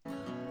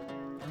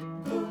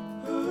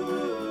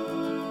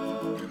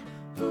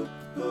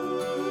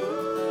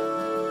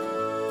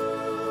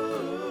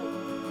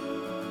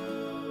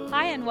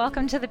Hi, and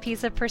welcome to The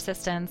Piece of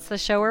Persistence, the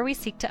show where we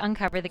seek to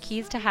uncover the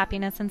keys to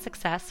happiness and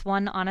success,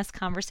 one honest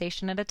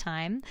conversation at a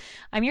time.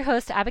 I'm your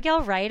host,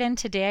 Abigail Wright, and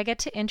today I get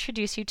to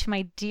introduce you to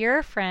my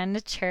dear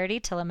friend,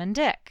 Charity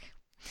Tillemann-Dick.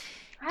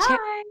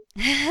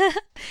 Hi.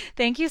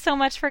 Thank you so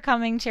much for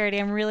coming, Charity.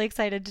 I'm really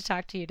excited to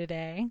talk to you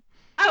today.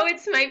 Oh,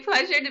 it's my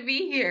pleasure to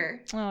be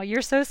here. Oh,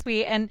 you're so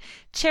sweet. And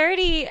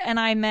Charity and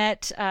I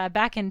met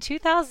back in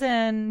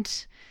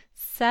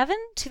 2007,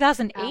 Oh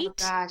 2008,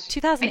 gosh. I think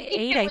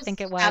 2008, it I was think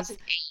it was,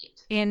 2008.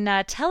 in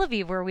Tel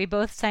Aviv, where we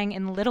both sang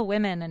in Little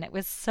Women, and it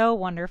was so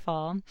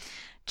wonderful.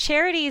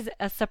 Charity's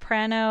a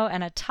soprano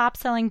and a top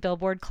selling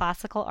Billboard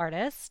classical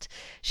artist.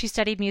 She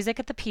studied music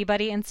at the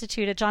Peabody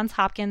Institute at Johns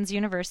Hopkins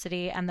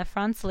University and the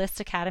Franz Liszt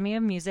Academy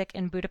of Music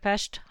in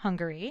Budapest,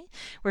 Hungary,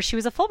 where she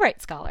was a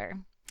Fulbright scholar.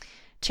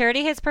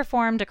 Charity has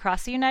performed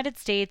across the United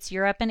States,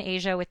 Europe, and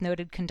Asia with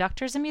noted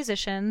conductors and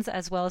musicians,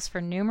 as well as for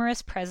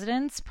numerous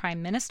presidents,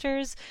 prime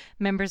ministers,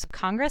 members of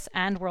Congress,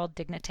 and world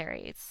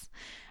dignitaries.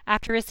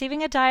 After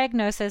receiving a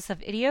diagnosis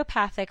of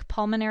idiopathic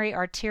pulmonary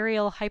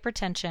arterial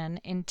hypertension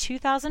in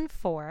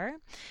 2004,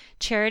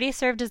 Charity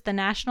served as the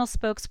national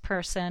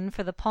spokesperson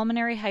for the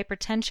Pulmonary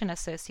Hypertension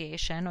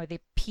Association, or the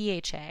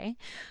PHA,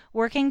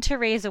 working to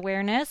raise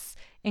awareness,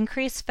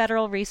 increase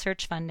federal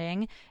research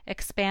funding,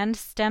 expand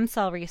stem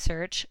cell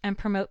research, and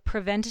promote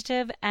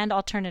preventative and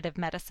alternative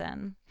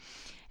medicine.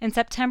 In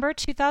September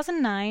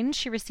 2009,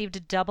 she received a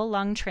double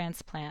lung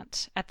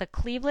transplant at the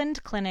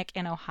Cleveland Clinic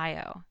in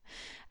Ohio.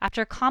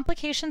 After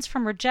complications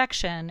from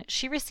rejection,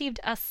 she received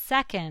a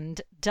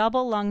second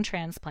double lung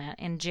transplant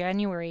in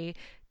January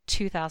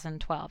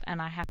 2012.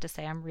 And I have to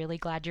say, I'm really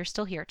glad you're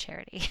still here,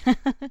 Charity.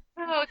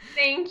 Oh,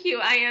 thank you.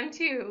 I am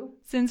too.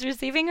 Since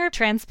receiving her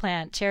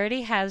transplant,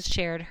 Charity has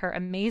shared her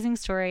amazing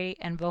story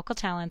and vocal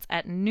talents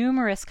at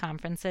numerous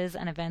conferences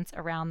and events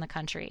around the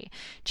country.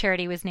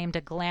 Charity was named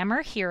a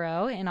Glamour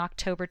Hero in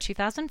October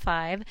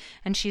 2005,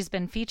 and she's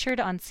been featured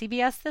on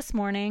CBS This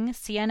Morning,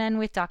 CNN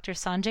with Dr.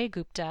 Sanjay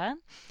Gupta,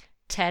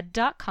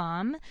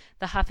 TED.com,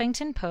 The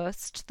Huffington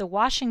Post, The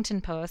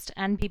Washington Post,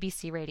 and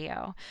BBC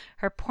Radio.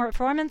 Her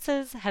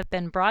performances have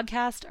been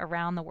broadcast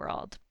around the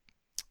world.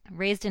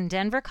 Raised in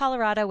Denver,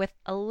 Colorado, with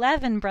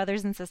 11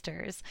 brothers and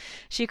sisters,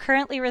 she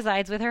currently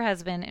resides with her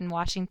husband in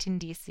Washington,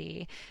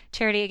 D.C.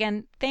 Charity,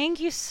 again, thank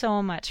you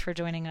so much for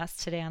joining us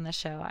today on the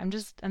show.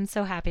 I'm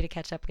so happy to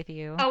catch up with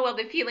you. Oh, well,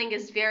 the feeling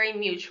is very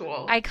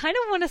mutual. I kind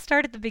of want to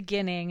start at the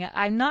beginning.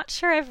 I'm not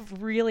sure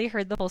I've really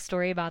heard the whole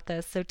story about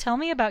this, so tell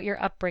me about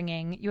your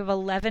upbringing. You have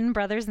 11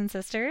 brothers and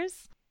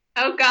sisters?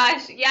 Oh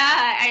gosh, yeah,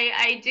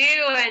 I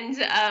do.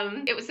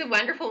 And it was a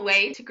wonderful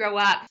way to grow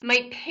up.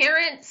 My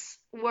parents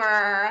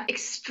were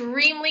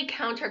extremely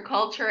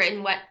counterculture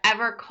in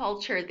whatever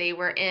culture they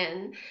were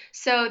in.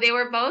 So they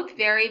were both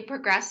very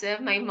progressive.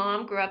 My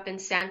mom grew up in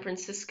San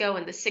Francisco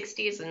in the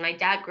 60s, and my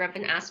dad grew up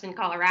in Aspen,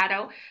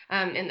 Colorado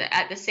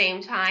at the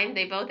same time.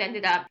 They both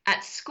ended up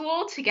at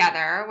school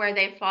together where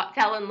they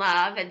fell in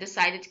love and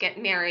decided to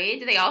get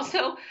married. They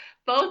also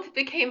both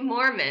became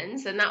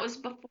Mormons, and that was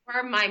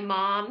before my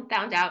mom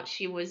found out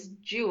she was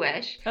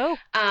Jewish. Oh,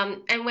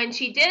 And when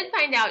she did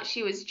find out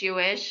she was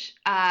Jewish,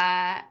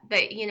 my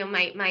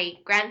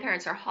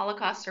grandparents are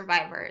Holocaust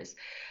survivors,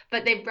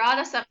 but they brought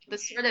us up with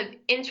this sort of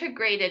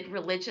integrated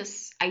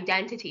religious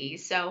identity.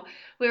 So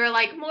we were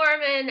like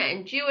Mormon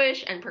and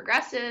Jewish and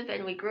progressive,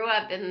 and we grew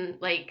up in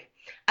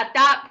at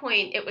that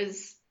point it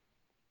was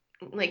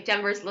like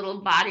Denver's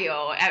little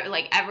barrio.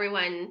 Like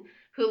everyone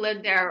who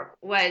lived there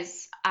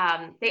was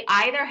they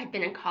either had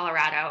been in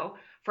Colorado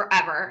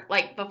forever,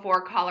 like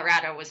before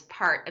Colorado was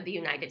part of the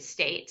United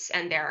States,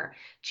 and their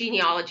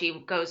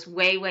genealogy goes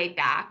way, way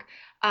back,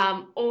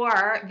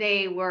 or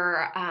they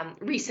were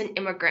recent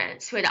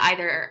immigrants who had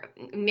either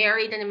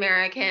married an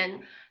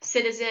American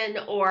citizen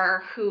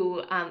or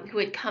who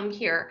had come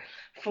here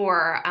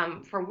for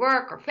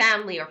work or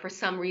family or for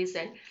some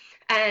reason.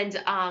 And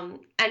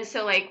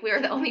so like we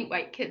were the only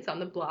white kids on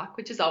the block,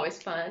 which is always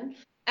fun.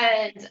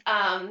 And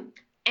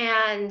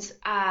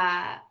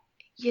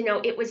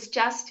it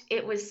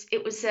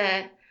was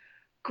a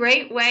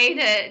great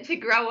way to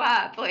grow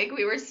up. Like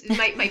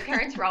my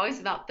parents were always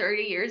about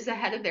 30 years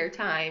ahead of their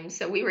time.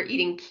 So we were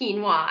eating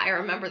quinoa. I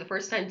remember the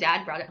first time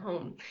Dad brought it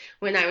home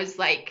when I was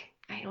like,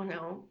 I don't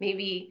know,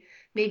 maybe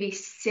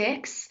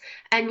 6,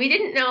 and we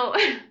didn't know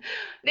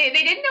they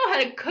didn't know how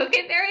to cook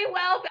it very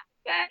well back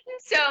then.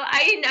 So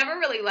I never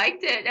really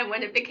liked it, and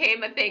when it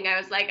became a thing, I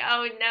was like,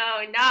 oh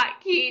no,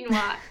 not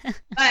quinoa.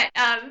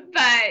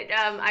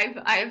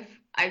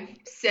 I've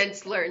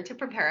since learned to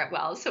prepare it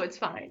well, so it's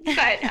fine.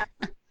 But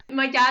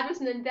my dad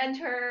was an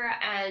inventor,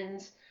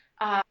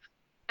 uh,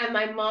 and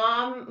my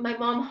mom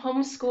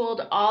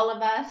homeschooled all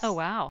of us. oh,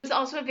 wow. It was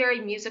also a very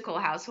musical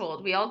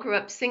household. We all grew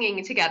up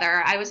singing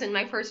together. I was in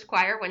my first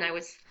choir when I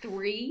was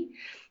 3,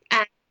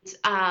 and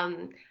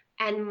um,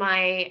 and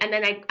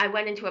then I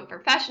went into a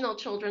professional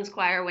children's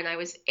choir when I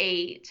was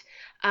 8.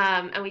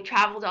 And we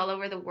traveled all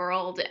over the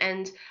world.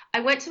 And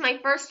I went to my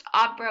first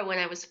opera when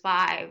I was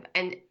 5.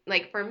 And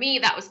like for me,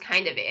 that was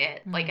kind of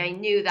it. Like I Mm.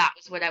 knew that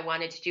was what I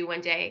wanted to do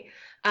one day.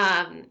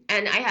 And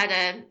I had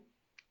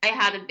I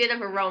had a bit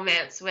of a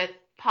romance with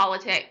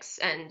politics,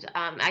 and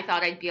I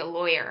thought I'd be a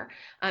lawyer.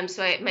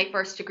 My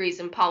first degree is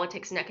in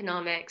politics and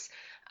economics.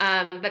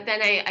 But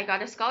then I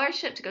got a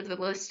scholarship to go to the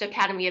Liszt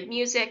Academy of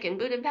Music in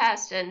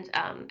Budapest, and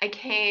I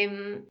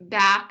came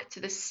back to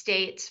the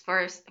States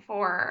for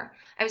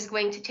I was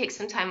going to take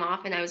some time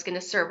off, and I was going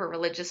to serve a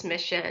religious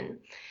mission.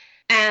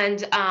 And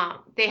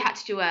they had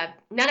to do a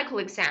medical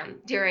exam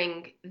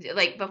during,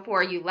 like,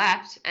 before you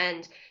left.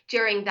 And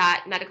during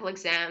that medical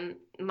exam,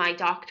 my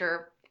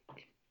doctor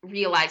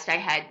realized I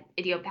had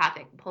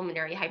idiopathic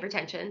pulmonary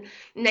hypertension.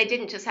 And I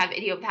didn't just have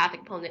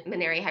idiopathic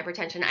pulmonary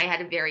hypertension, I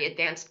had a very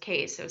advanced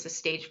case. It was a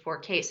stage 4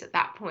 case at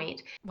that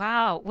point.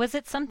 Wow. Was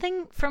it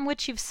something from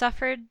which you've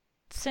suffered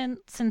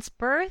since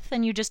birth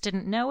and you just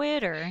didn't know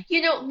it, or?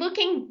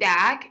 Looking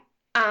back,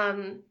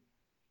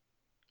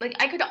 like,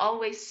 I could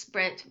always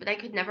sprint, but I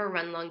could never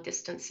run long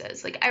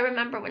distances. Like, I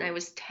remember when I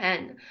was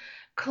 10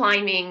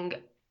 climbing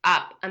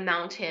up a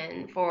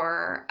mountain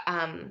for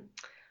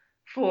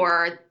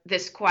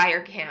this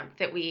choir camp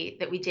that we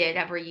did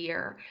every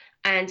year.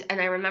 And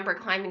I remember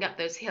climbing up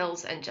those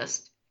hills and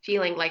just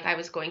feeling like I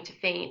was going to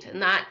faint.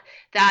 And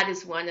that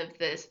is one of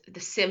the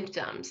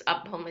symptoms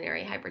of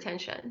pulmonary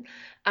hypertension.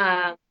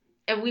 And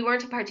we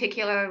weren't a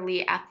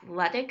particularly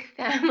athletic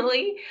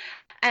family.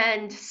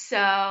 And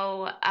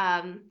so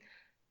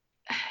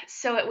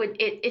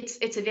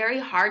it's a very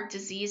hard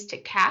disease to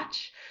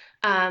catch,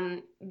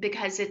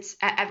 because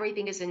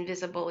everything is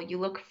invisible. You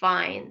look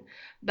fine,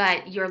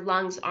 but your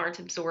lungs aren't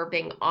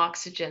absorbing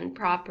oxygen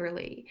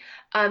properly.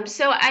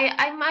 So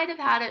I might have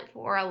had it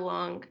for a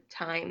long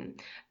time,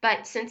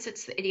 but since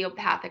it's the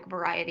idiopathic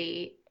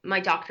variety, my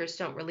doctors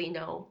don't really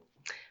know.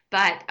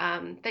 But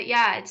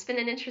yeah, it's been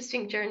an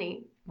interesting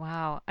journey.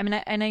 Wow. I mean,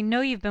 and I know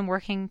you've been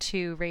working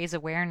to raise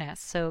awareness.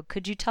 So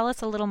could you tell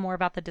us a little more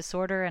about the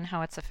disorder and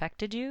how it's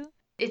affected you?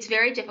 It's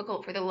very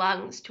difficult for the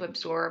lungs to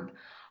absorb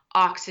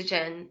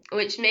oxygen,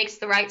 which makes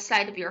the right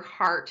side of your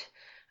heart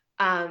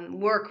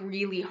work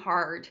really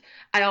hard.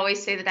 I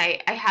always say that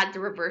I had the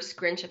reverse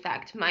Grinch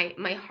effect.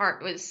 My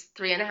heart was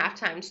 3.5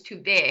 times too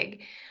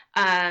big.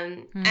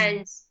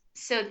 And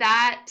so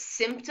that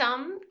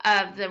symptom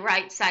of the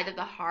right side of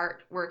the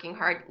heart working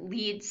hard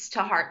leads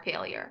to heart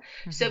failure.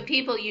 So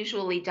people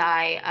usually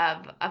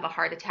die of a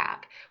heart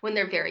attack when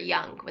they're very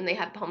young, when they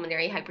have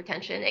pulmonary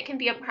hypertension. It can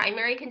be a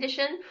primary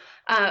condition,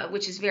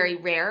 which is very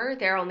rare.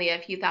 There are only a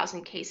few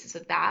thousand cases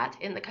of that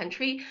in the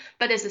country.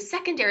 But as a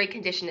secondary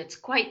condition, it's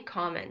quite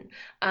common.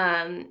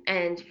 And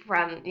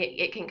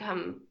it can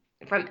come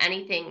from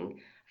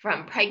anything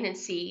from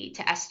pregnancy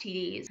to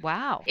STDs.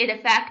 Wow. It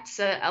affects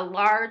a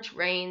large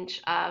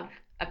range of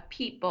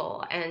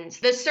people, and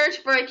the search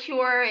for a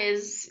cure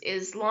is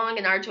long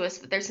and arduous,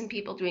 but there's some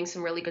people doing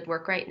some really good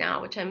work right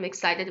now, which I'm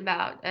excited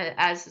about,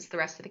 as is the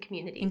rest of the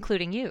community.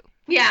 Including you.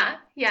 Yeah.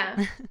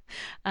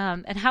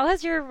 And how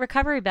has your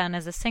recovery been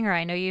as a singer?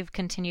 I know you've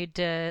continued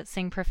to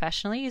sing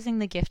professionally using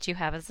the gift you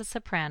have as a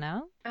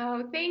soprano.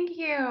 Oh, thank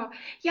you.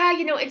 Yeah,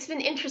 it's been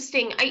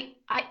interesting.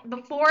 I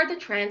before the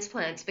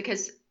transplants,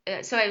 because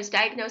so I was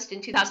diagnosed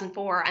in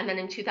 2004, and then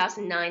in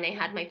 2009 I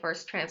had my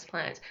first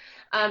transplant.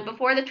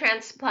 Before the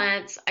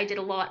transplants, I did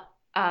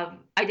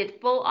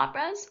full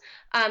operas.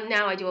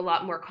 Now I do a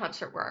lot more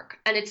concert work,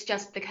 and it's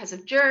just because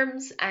of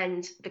germs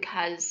and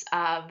because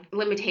of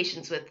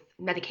limitations with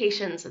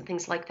medications and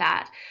things like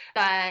that.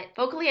 But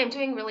vocally, I'm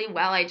doing really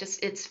well.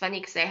 It's funny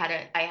because I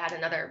had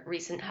another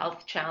recent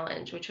health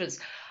challenge, which was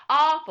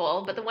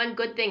awful. But the one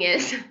good thing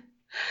is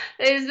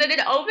that it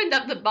opened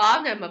up the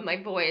bottom of my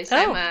voice.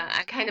 Oh. I'm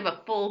a kind of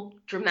a full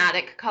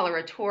dramatic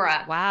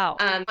coloratura. Wow.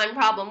 My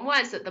problem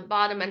was that the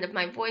bottom end of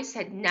my voice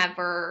had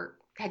never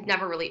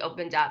really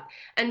opened up,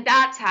 and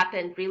that's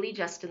happened really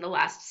just in the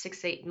last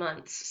 6-8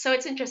 months. So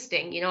it's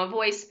interesting. A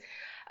voice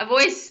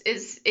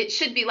it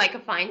should be like a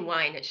fine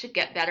wine. It should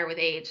get better with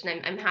age,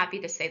 and I'm happy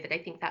to say that I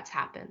think that's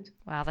happened.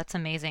 Wow, that's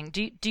amazing.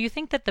 Do you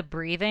think that the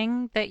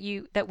breathing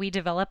that we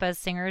develop as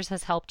singers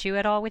has helped you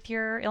at all with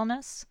your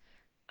illness?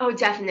 Oh,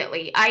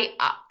 definitely.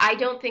 I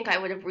don't think I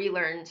would have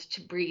relearned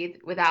to breathe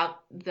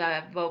without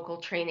the vocal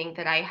training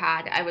that I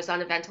had. I was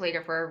on a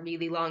ventilator for a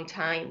really long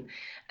time,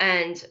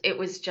 and it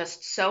was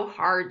just so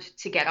hard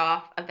to get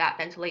off of that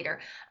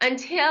ventilator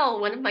until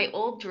one of my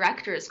old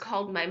directors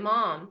called my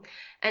mom,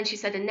 and she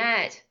said,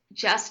 "Annette,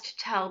 just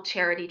tell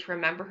Charity to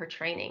remember her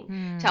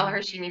training. Tell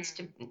her she needs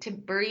to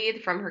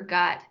breathe from her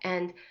gut."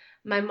 And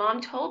my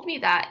mom told me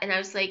that, and I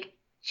was like,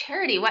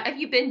 "Charity, what have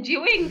you been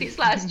doing these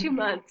last 2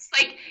 months?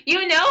 Like,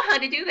 you know how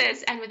to do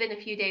this." And within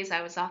a few days,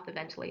 I was off the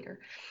ventilator.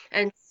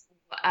 And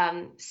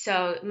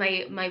so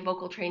my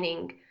vocal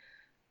training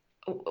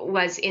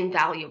was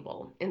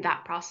invaluable in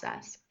that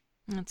process.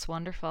 That's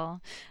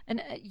wonderful.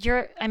 And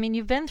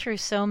you've been through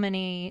so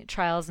many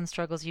trials and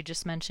struggles. You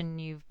just mentioned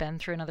you've been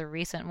through another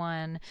recent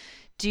one.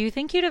 Do you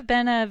think you'd have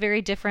been a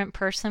very different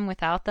person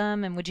without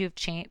them? And would you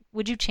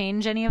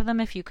change any of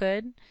them if you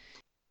could?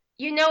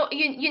 You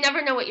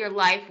never know what your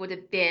life would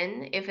have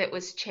been if it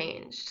was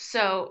changed.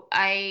 So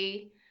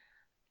I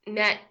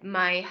met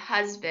my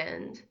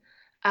husband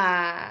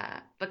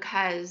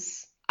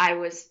because I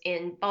was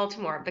in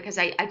Baltimore because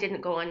I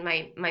didn't go on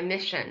my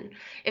mission.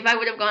 If I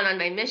would have gone on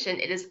my mission,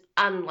 it is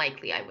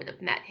unlikely I would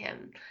have met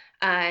him.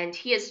 And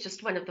he is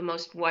just one of the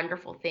most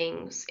wonderful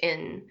things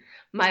in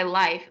my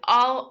life.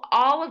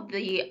 All of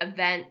the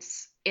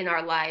events in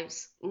our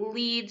lives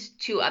lead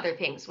to other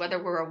things, whether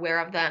we're aware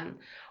of them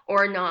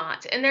or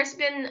not. And there's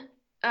been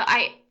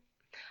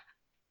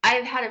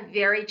I've had a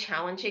very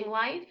challenging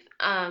life,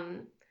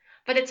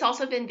 but it's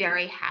also been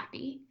very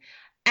happy.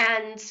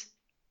 And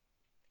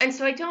and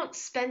so I don't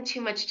spend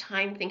too much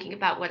time thinking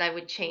about what I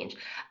would change.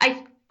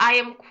 I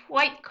am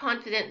quite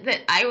confident that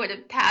I would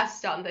have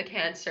passed on the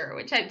cancer,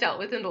 which I've dealt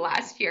with in the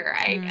last year,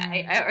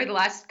 Mm. or the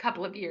last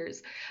couple of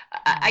years.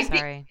 I'm I think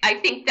sorry. I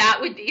think that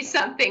would be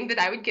something that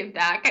I would give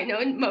back. I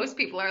know most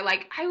people are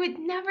like, I would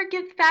never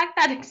give back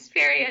that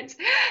experience,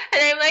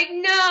 and I'm like,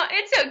 no,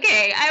 it's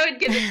okay. I would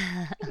give it.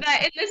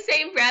 But in the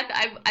same breath,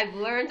 I've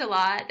learned a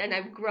lot and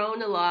I've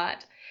grown a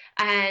lot,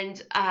 and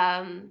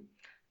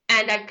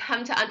and I've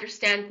come to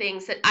understand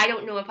things that I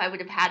don't know if I would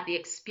have had the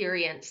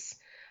experience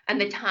and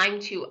the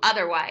time to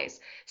otherwise.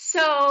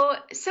 So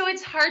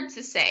it's hard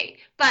to say,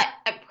 but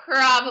I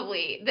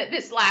probably that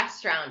this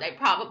last round I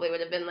probably would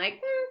have been like,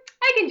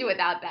 I can do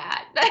without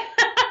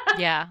that.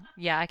 Yeah,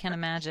 yeah, I can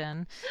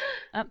imagine.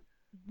 Um,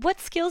 what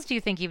skills do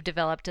you think you've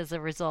developed as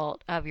a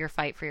result of your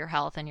fight for your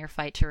health and your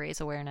fight to raise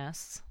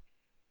awareness?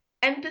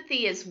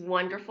 Empathy is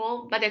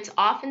wonderful, but it's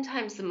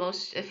oftentimes the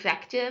most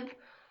effective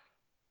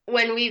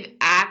when we've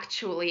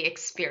actually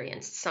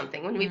experienced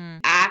something, when we've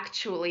Mm,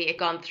 actually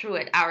gone through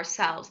it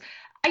ourselves.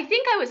 I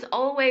think I was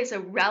always a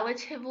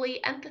relatively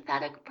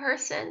empathetic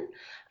person,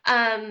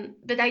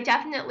 but I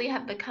definitely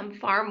have become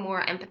far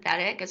more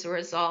empathetic as a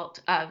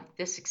result of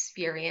this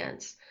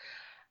experience.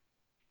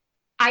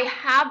 I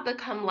have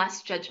become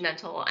less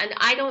judgmental, and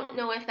I don't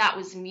know if that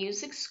was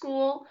music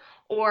school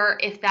or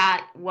if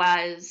that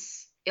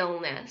was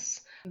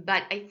illness.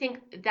 But I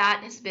think that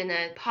has been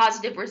a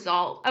positive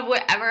result of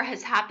whatever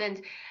has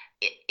happened.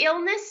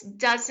 Illness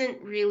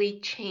doesn't really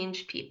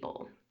change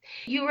people.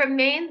 You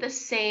remain the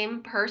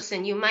same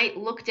person. You might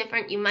look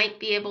different. You might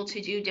be able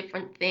to do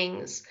different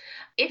things.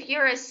 If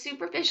you're a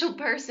superficial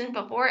person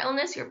before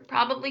illness, you're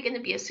probably going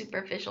to be a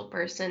superficial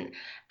person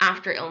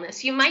after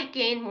illness. You might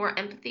gain more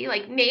empathy.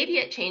 Like maybe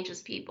it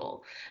changes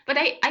people. But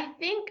I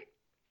think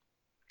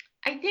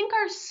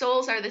our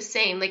souls are the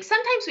same. Like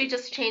sometimes we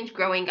just change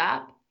growing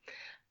up.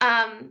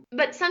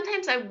 But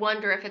sometimes I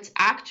wonder if it's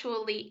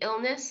actually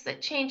illness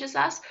that changes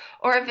us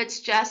or if it's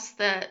just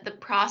the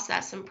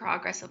process and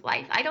progress of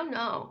life. I don't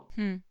know.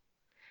 hmm.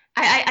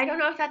 I don't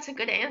know if that's a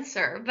good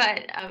answer,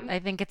 but I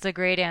think it's a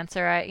great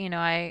answer.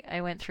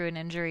 I went through an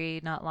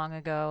injury not long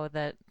ago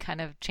that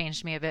kind of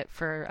changed me a bit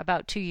for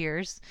about 2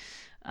 years,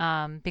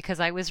 because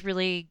I was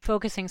really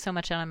focusing so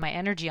much on my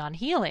energy on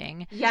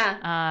healing. yeah,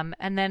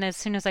 And then as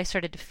soon as I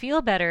started to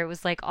feel better, it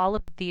was like all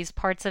of these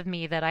parts of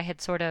me that I had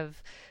sort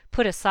of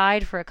put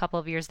aside for a couple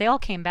of years, they all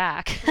came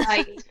back.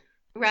 right,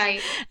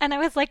 right, And I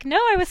was like, no,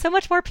 I was so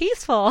much more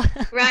peaceful.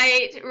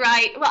 right.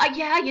 Well,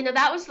 yeah,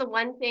 that was the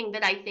one thing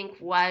that I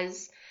think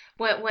was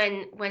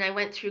when I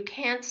went through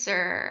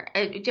cancer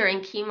during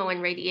chemo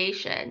and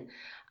radiation.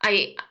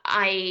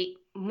 I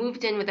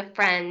moved in with a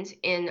friend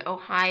in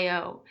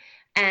Ohio,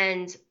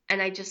 and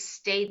I just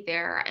stayed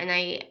there, and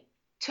I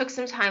took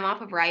some time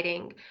off of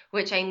writing,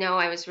 which I know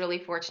I was really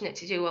fortunate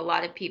to do. A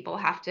lot of people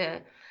have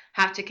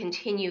to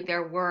continue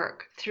their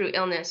work through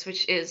illness,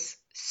 which is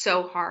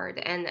so hard.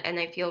 And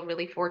I feel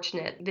really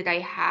fortunate that I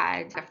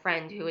had a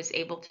friend who was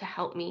able to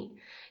help me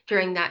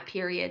during that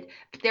period.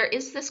 But there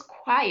is this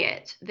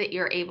quiet that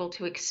you're able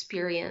to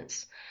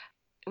experience,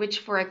 which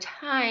for a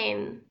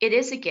time it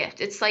is a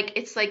gift. It's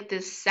like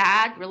this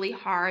sad, really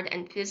hard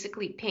and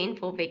physically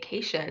painful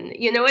vacation.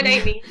 You know what I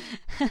Yeah. mean?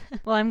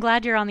 Well, I'm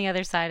glad you're on the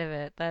other side of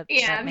it. That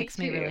Yeah, me makes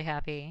me too. really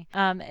happy.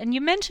 And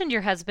you mentioned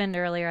your husband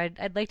earlier.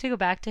 I'd like to go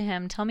back to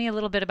him. Tell me a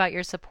little bit about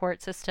your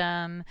support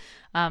system.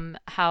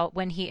 How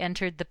when he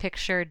entered the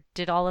picture,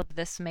 did all of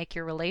this make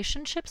your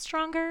relationship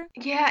stronger?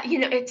 Yeah,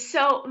 it's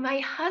so my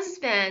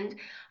husband,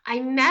 I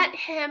met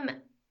him,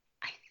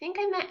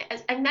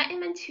 I met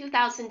him in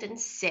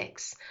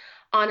 2006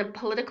 on a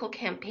political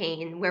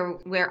campaign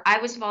where I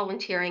was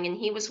volunteering and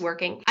he was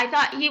working. I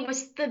thought he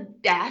was the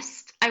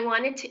best. I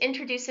wanted to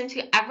introduce him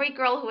to every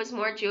girl who was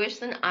more Jewish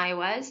than I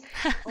was.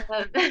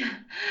 Um,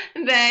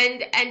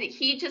 and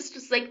he just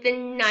was like the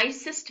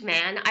nicest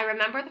man. I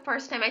remember the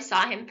first time I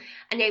saw him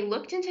and I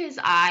looked into his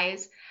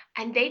eyes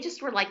and they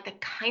just were like the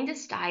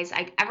kindest eyes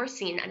I'd ever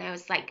seen. And I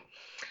was like,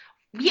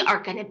 we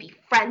are going to be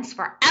friends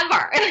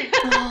forever.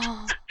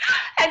 Oh,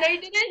 And I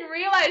didn't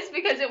realize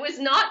because it was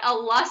not a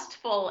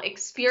lustful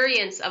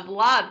experience of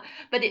love,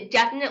 but it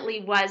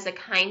definitely was a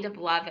kind of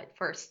love at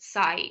first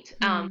sight.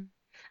 hmm.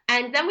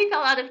 And then we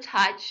fell out of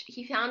touch.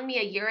 He found me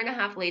a year and a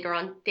half later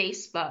on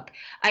Facebook.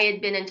 I had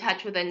been in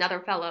touch with another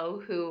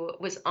fellow who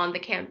was on the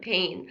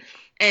campaign,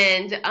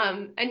 and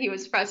he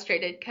was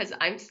frustrated because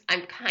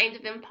I'm kind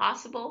of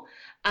impossible.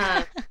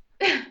 Um,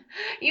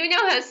 You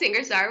know how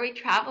singers are. We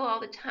travel all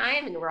the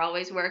time and we're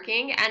always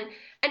working, and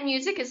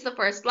music is the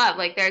first love.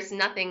 Like there's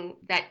nothing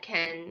that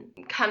can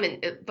come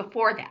in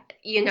before that,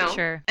 you know?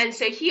 Sure. And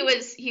so he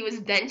was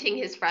venting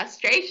his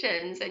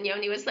frustrations, and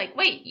Yoni was like,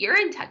 "Wait, you're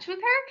in touch with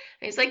her?"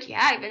 And he's like,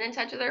 "Yeah, I've been in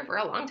touch with her for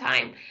a long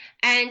time."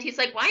 And he's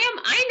like, "Why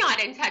am I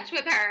not in touch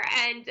with her?"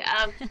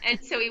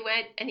 And so he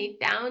went and he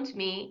found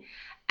me.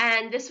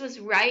 And this was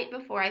right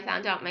before I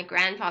found out my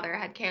grandfather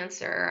had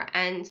cancer,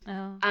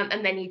 Oh.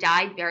 and then he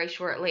died very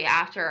shortly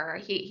after.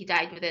 He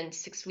died within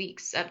 6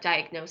 weeks of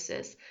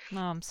diagnosis. Oh,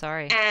 I'm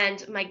sorry.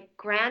 And my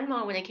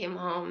grandma, when I came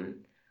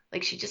home,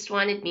 like she just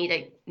wanted me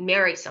to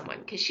marry someone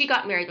because she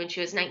got married when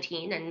she was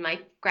 19, and my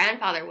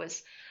grandfather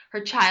was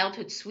her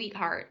childhood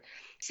sweetheart.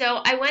 So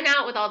I went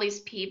out with all these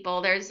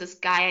people. There's this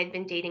guy I'd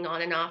been dating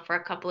on and off for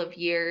a couple of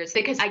years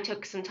because I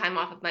took some time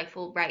off of my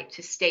full right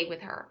to stay with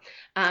her.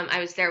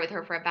 I was there with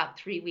her for about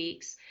 3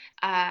 weeks.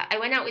 I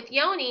went out with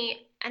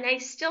Yoni, and I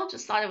still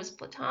just thought it was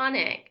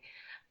platonic.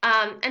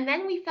 And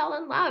then we fell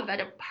in love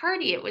at a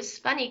party. It was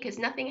funny because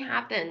nothing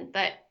happened,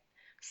 but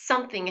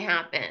something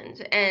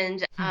happened.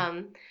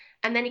 Hmm.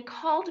 And then he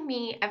called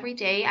me every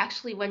day,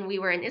 actually, when we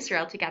were in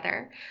Israel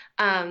together.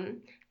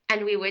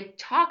 And we would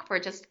talk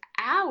for just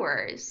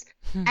hours.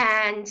 Hmm.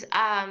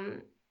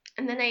 And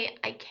then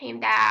I came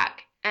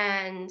back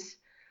and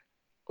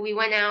we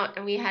went out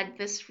and we had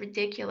this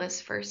ridiculous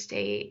first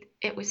date.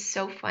 It was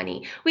so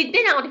funny. We'd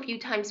been out a few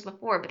times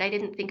before, but I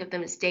didn't think of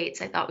them as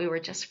dates. I thought we were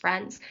just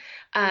friends.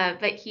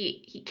 But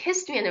he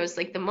kissed me, and it was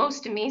like the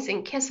most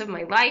amazing kiss of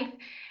my life.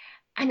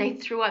 And I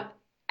threw up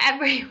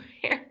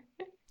everywhere.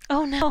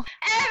 Oh no.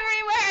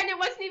 Everywhere. And it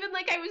wasn't even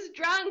like I was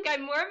drunk.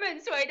 I'm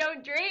Mormon, so I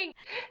don't drink.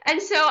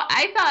 And so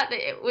I thought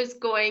that it was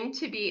going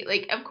to be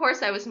like, of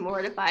course, I was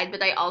mortified,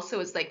 but I also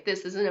was like,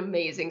 this is an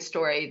amazing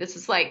story. This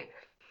is like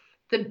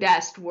the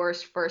best,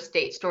 worst first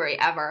date story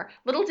ever.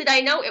 Little did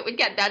I know it would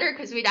get better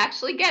because we'd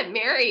actually get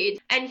married.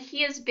 And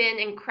he has been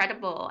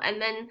incredible.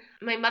 And then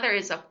my mother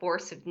is a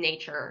force of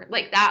nature.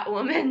 Like that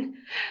woman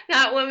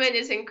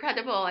is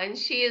incredible. And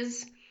she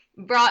has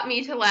brought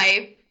me to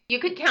life. You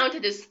could count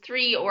it as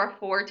 3 or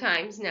 4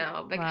 times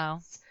now Wow.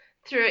 because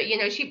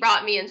through, she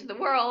brought me into the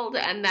world.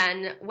 And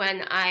then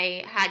when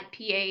I had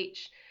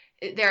PH,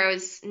 there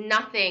was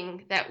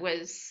nothing there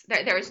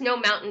was no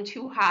mountain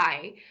too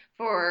high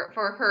for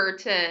her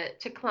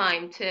to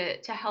climb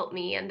to help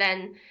me. And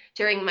then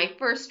during my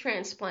first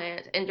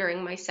transplant and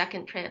during my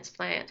second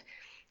transplant,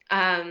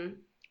 um,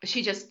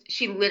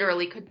 she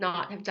literally could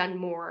not have done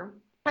more.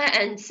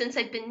 And since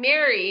I've been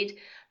married,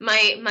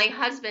 my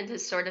husband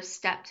has sort of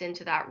stepped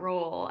into that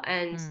role,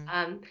 and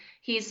Hmm.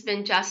 he's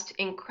been just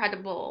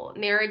incredible.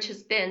 Marriage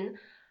has been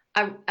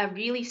a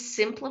really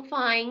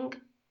simplifying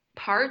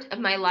part of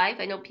my life.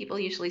 I know people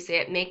usually say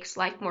it makes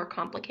life more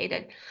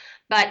complicated,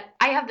 but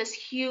I have this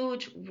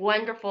huge,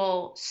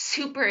 wonderful,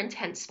 super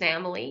intense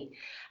family,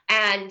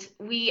 and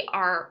we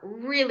are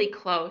really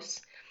close.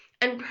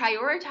 And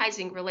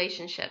prioritizing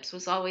relationships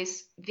was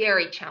always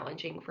very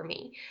challenging for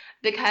me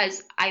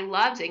because I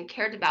loved and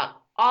cared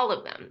about all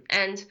of them.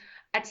 And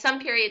at some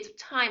periods of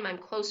time, I'm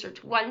closer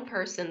to one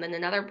person than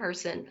another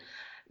person,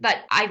 but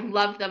I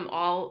love them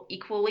all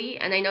equally.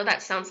 And I know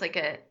that sounds like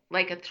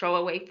a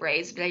throwaway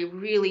phrase, but I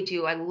really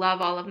do. I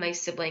love all of my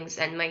siblings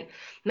and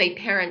my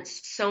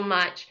parents so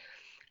much.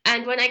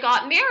 And when I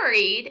got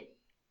married,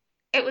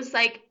 it was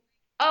like,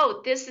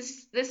 oh, this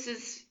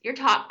is your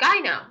top guy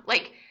now.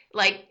 Like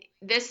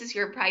this is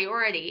your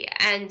priority.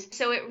 And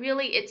so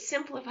it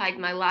simplified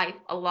my life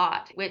a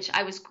lot, which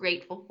I was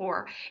grateful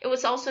for. It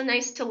was also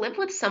nice to live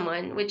with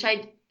someone, which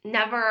I'd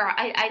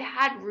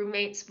had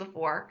roommates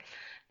before,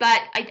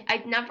 but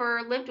I'd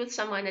never lived with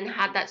someone and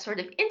had that sort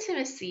of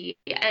intimacy.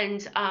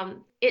 And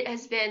it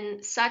has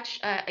been such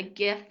a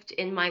gift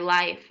in my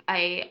life.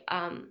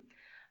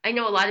 I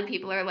know a lot of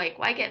people are like,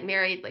 why get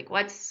married?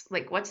 What's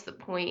the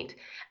point?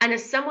 And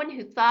as someone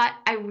who thought,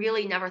 I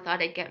really never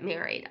thought I'd get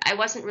married. I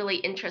wasn't really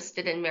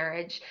interested in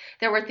marriage.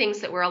 There were things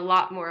that were a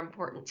lot more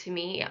important to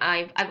me.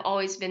 I've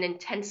always been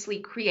intensely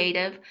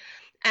creative,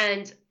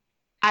 and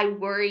I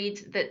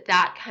worried that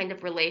that kind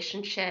of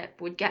relationship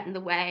would get in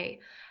the way.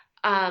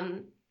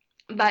 Um,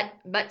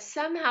 but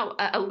somehow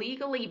a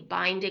legally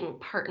binding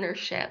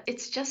partnership,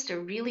 it's just a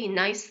really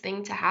nice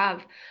thing to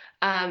have.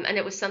 And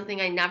it was something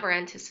I never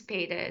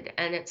anticipated,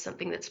 and it's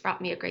something that's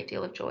brought me a great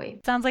deal of joy.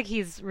 Sounds like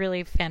he's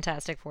really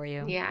fantastic for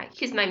you. Yeah,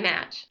 he's my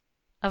match.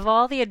 Of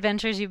all the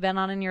adventures you've been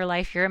on in your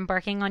life, you're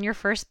embarking on your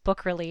first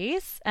book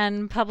release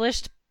and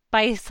published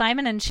by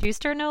Simon and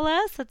Schuster, no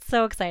less. It's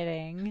so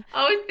exciting.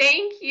 Oh,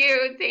 thank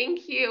you,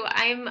 thank you.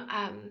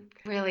 I'm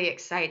really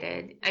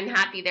excited. I'm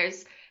happy.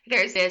 There's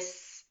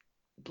this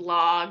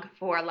blog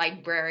for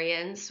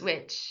librarians,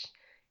 which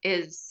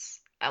is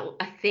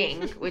a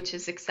thing, which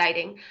is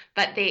exciting.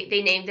 But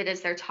they named it as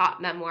their top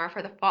memoir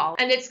for the fall.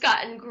 And it's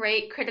gotten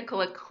great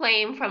critical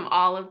acclaim from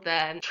all of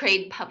the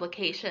trade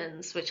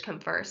publications, which come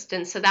first.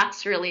 And so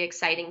that's really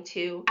exciting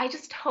too. I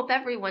just hope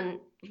everyone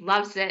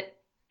loves it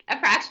a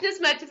fraction as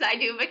much as I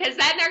do because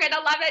then they're going to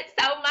love it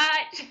so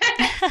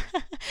much.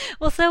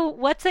 Well, so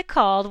what's it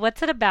called?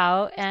 What's it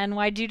about? And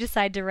why did you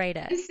decide to write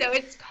it? So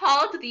it's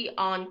called The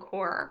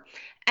Encore,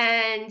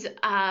 and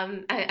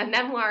a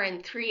memoir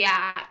in 3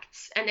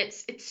 acts, and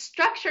it's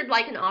structured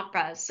like an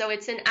opera. So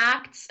it's in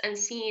acts and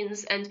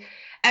scenes, and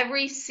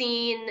every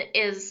scene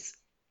is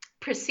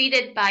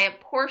preceded by a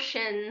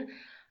portion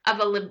of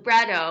a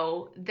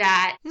libretto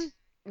that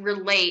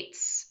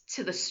relates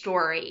to the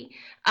story.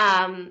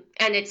 And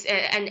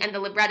the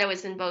libretto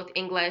is in both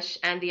English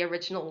and the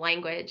original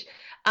language.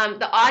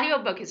 The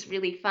audiobook is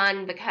really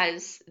fun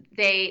because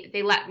they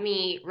let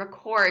me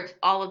record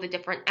all of the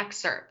different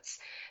excerpts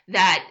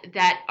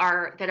that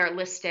are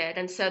listed,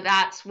 and so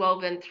that's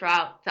woven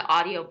throughout the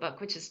audiobook,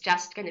 which is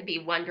just going to be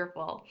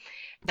wonderful.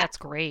 That's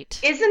great.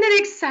 Isn't it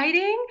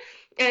exciting?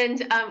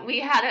 And we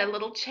had a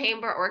little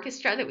chamber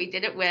orchestra that we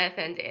did it with,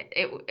 and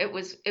it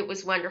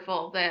was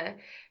wonderful.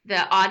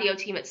 The audio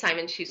team at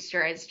Simon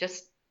Schuster is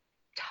just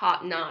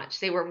top notch.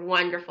 They were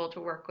wonderful to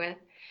work with,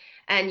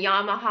 and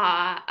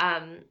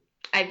Yamaha.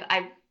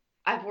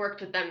 I've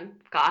worked with them,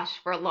 gosh,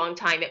 for a long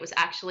time. It was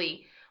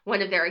actually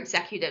one of their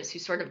executives who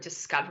sort of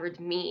discovered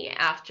me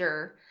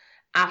after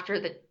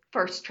the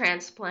first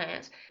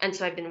transplant, and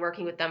so I've been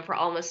working with them for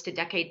almost a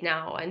decade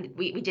now. And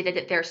we did it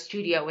at their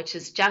studio, which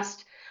is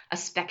just a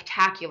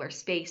spectacular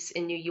space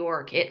in New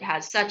York. It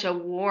has such a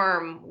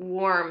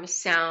warm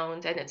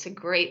sound, and it's a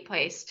great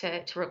place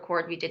to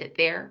record. We did it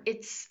there.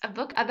 It's a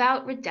book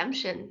about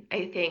redemption,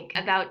 I think,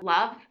 about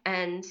love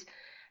and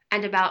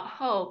about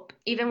hope,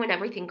 even when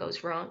everything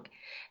goes wrong.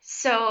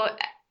 So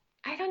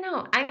I don't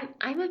know.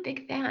 I'm a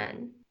big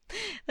fan.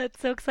 That's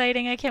so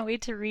exciting. I can't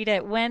wait to read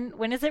it. When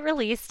is it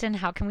released and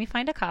how can we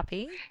find a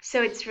copy?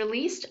 So it's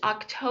released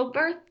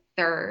October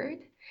 3rd,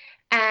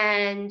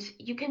 and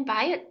you can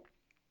buy it.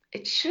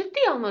 It should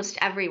be almost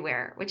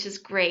everywhere, which is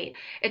great.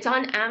 It's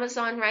on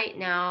Amazon right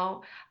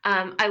now.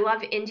 I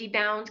love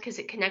IndieBound because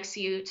it connects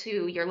you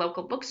to your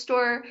local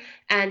bookstore,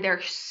 and there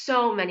are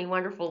so many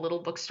wonderful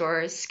little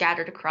bookstores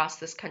scattered across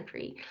this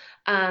country.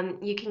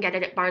 You can get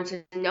it at Barnes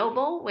and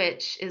Noble,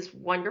 which is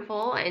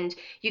wonderful, and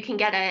you can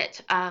get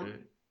it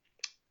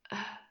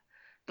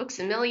Books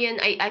a Million.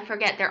 I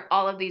forget. There are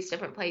all of these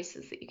different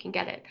places that you can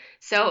get it.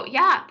 So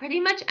yeah, pretty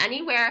much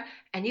anywhere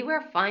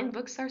fine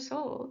books are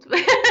sold.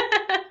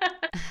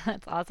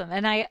 That's awesome.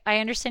 And I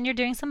understand you're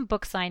doing some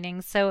book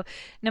signings. So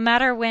no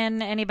matter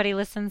when anybody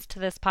listens to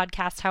this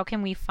podcast, how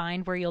can we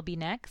find where you'll be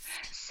next?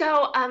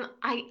 So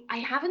I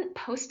haven't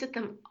posted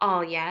them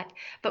all yet,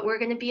 but we're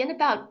going to be in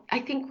about, I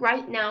think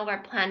right now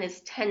our plan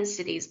is 10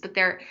 cities, but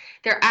they're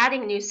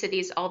adding new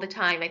cities all the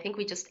time. I think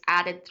we just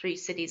added 3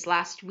 cities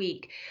last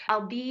week.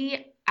 I'll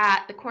be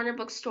at the Corner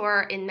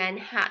Bookstore in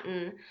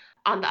Manhattan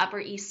on the Upper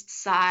East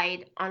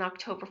Side on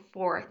October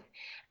 4th.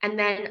 And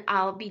then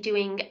I'll be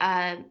doing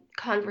a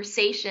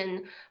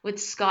conversation with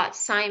Scott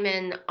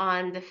Simon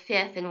on the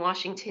 5th in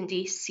Washington,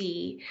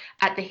 D.C.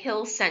 at the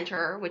Hill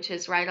Center, which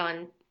is right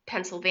on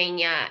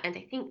Pennsylvania and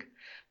I think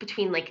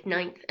between like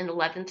 9th and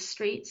 11th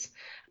Streets.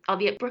 I'll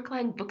be at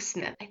Brookline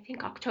Booksmith, I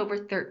think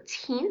October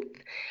 13th.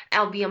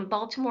 I'll be in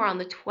Baltimore on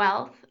the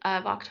 12th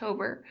of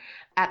October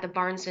at the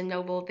Barnes and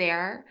Noble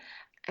there.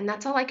 And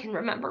that's all I can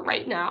remember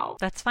right now.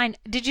 That's fine.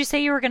 Did you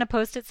say you were going to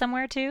post it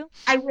somewhere too?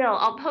 I will.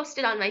 I'll post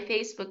it on my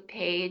Facebook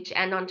page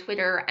and on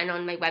Twitter and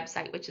on my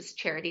website, which is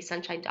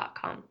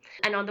charitysunshine.com.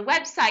 And on the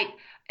website,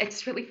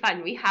 it's really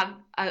fun. We have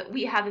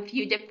a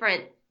few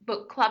different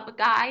book club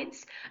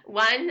guides.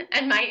 One,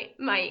 and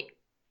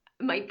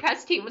my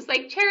press team was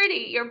like,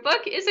 Charity, your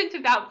book isn't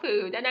about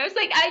food. And I was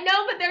like, I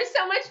know, but there's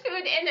so much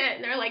food in it.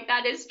 And they're like,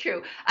 that is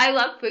true. I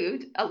love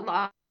food a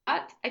lot.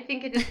 I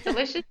think it is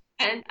delicious.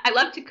 And I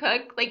love to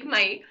cook. Like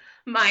I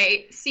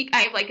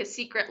have like a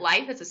secret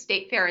life as a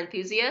state fair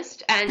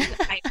enthusiast, and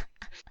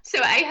so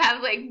I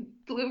have like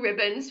blue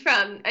ribbons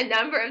from a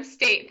number of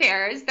state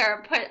fairs that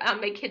are put on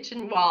my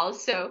kitchen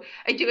walls. So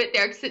I do it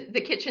there because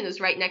the kitchen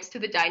is right next to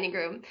the dining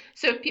room.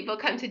 So if people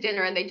come to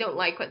dinner and they don't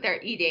like what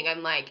they're eating,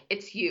 I'm like,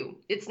 it's you,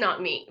 it's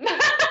not me.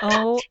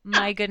 Oh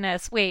my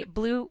goodness. Wait,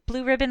 blue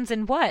ribbons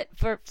in what?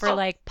 For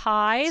like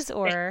pies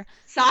or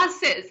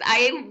sauces.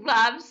 I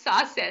love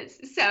sauces.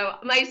 So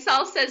my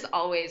salsas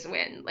always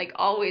win, like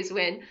always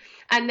win.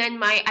 And then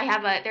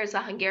there's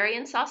a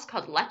Hungarian sauce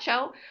called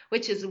lecho,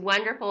 which is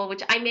wonderful,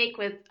 which I make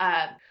with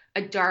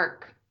a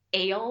dark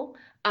ale,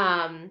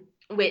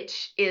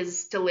 which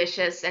is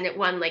delicious, and it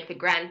won like the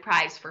grand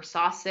prize for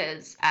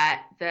sauces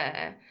at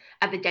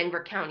the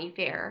Denver County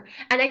Fair.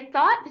 And I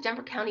thought the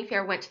Denver County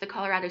Fair went to the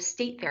Colorado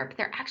State Fair, but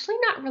they're actually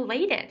not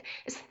related.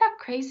 Isn't that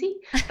crazy?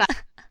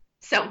 But,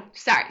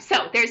 sorry.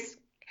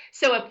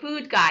 So a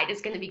food guide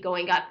is going to be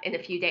going up in a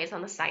few days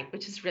on the site,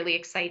 which is really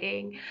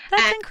exciting.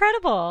 That's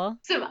incredible.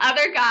 Some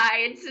other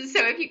guides.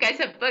 So if you guys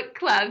have book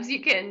clubs,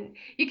 you can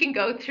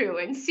go through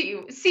and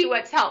see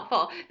what's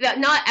helpful.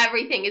 Not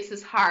everything is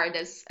as hard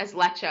as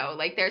lecho.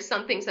 Like there's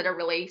some things that are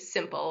really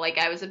simple. Like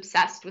I was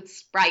obsessed with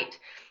Sprite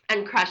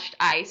and crushed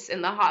ice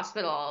in the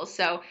hospital.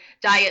 So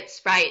Diet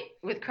Sprite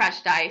with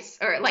crushed ice,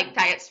 or like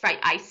Diet Sprite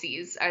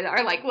ices,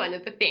 are like one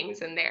of the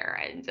things in there,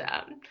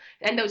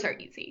 and those are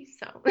easy.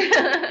 So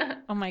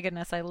Oh my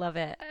goodness, I love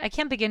it. I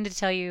can't begin to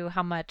tell you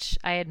how much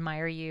I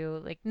admire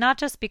you, like not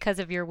just because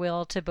of your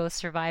will to both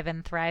survive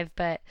and thrive,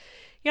 but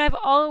I've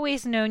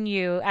always known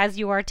you as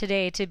you are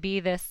today to be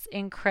this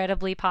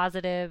incredibly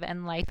positive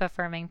and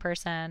life-affirming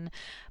person.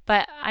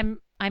 But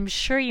I'm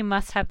sure you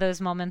must have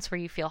those moments where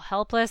you feel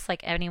helpless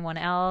like anyone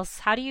else.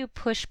 How do you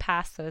push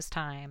past those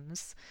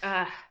times?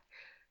 uh,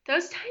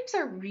 those times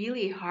are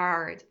really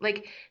hard.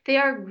 Like they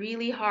are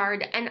really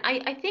hard. And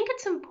I think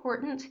it's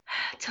important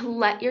to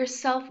let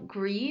yourself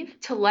grieve,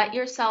 to let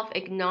yourself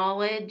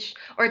acknowledge,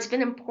 or it's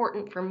been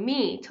important for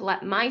me to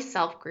let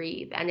myself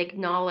grieve and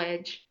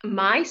acknowledge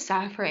my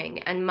suffering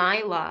and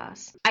my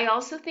loss. I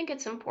also think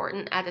it's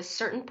important at a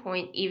certain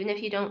point, even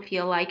if you don't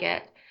feel like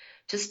it,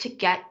 just to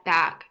get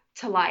back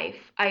to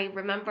life. I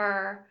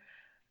remember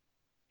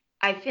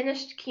I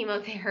finished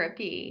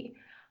chemotherapy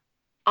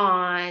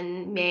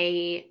on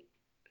May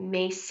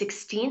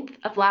 16th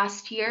of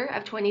last year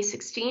of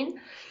 2016.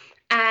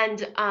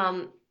 And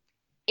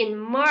in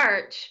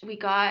March, we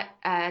got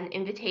an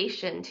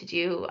invitation to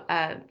do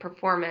a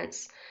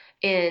performance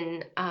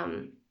in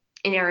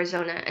in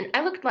Arizona, and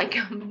I looked like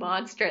a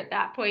monster at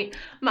that point.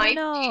 Oh My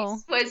no.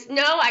 face was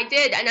no, I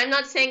did, and I'm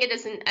not saying it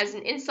as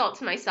an insult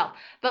to myself,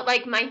 but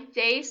like my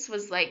face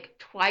was like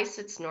twice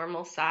its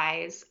normal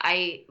size.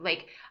 I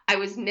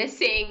was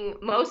missing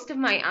most of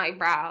my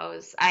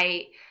eyebrows.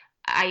 I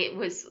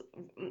was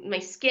my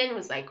skin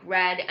was like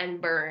red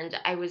and burned.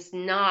 I was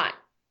not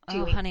Oh,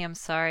 doing honey, I'm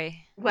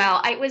sorry.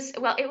 well, it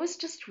was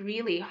just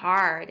really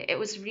hard. It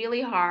was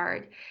really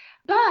hard.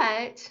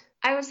 But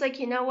I was like,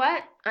 you know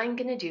what? I'm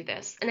gonna do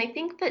this. And I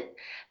think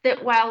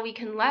that while we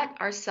can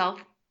let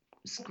ourselves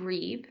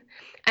grieve,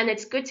 and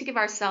it's good to give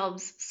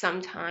ourselves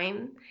some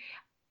time,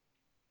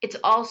 it's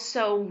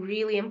also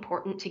really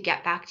important to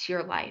get back to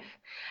your life.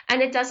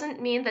 And it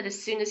doesn't mean that as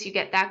soon as you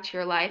get back to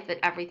your life that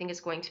everything is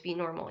going to be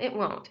normal. It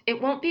won't.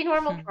 It won't be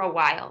normal for a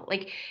while.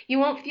 Like you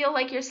won't feel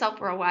like yourself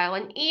for a while.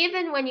 And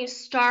even when you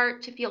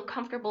start to feel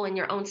comfortable in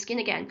your own skin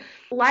again,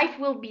 life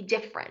will be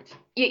different.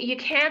 You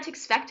can't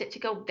expect it to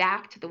go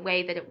back to the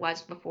way that it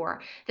was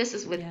before. This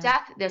is with Yeah.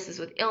 death. This is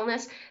with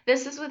illness.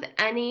 This is with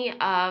any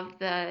of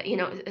the,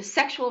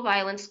 sexual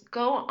violence.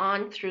 Go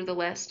on through the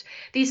list.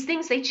 These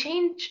things, they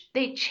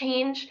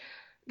change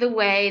the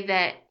way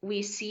that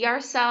we see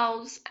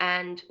ourselves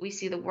and we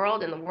see the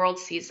world and the world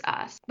sees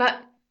us.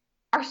 But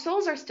our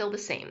souls are still the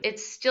same.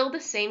 It's still the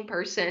same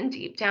person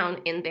deep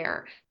down in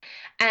there.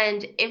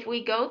 And if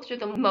we go through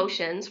the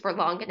motions for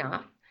long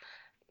enough,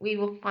 we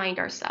will find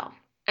ourselves.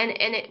 And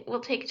it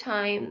will take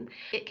time.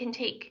 It can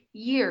take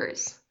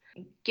years.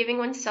 Giving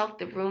oneself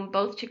the room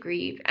both to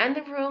grieve and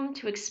the room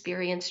to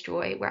experience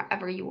joy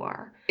wherever you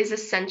are is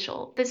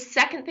essential. The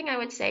second thing I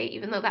would say,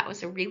 even though that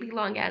was a really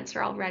long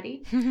answer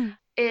already,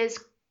 is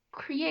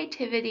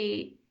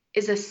creativity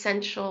is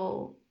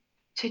essential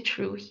to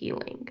true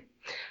healing.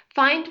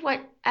 Find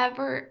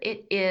whatever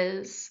it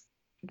is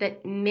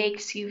that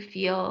makes you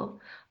feel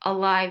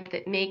alive,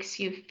 that makes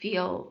you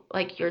feel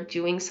like you're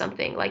doing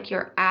something, like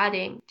you're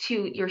adding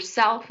to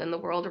yourself and the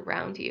world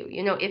around you.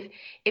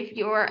 If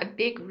you're a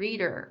big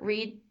reader,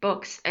 read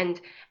books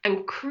and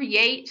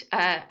create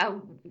a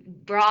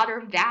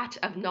broader vat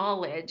of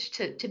knowledge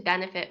to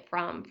benefit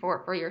from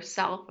for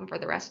yourself and for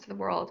the rest of the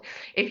world.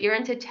 If you're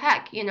into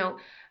tech,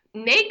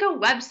 make a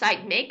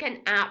website, make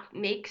an app,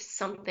 make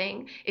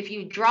something. If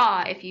you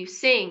draw, if you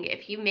sing,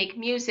 if you make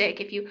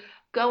music, if you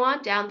go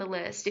on down the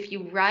list, if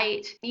you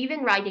write,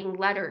 even writing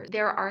letters,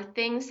 there are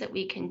things that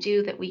we can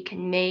do, that we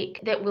can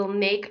make, that will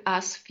make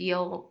us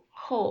feel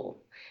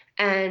whole.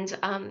 And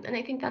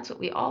I think that's what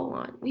we all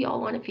want. We all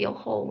want to feel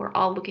whole. We're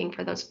all looking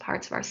for those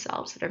parts of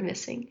ourselves that are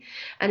missing.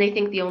 And I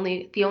think the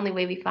only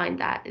way we find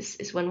that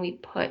is when we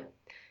put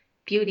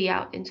beauty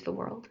out into the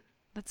world.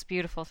 That's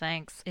beautiful.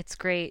 Thanks. It's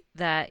great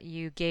that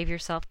you gave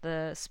yourself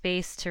the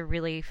space to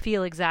really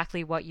feel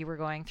exactly what you were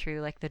going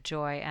through, like the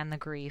joy and the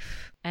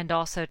grief, and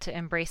also to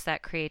embrace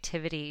that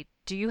creativity.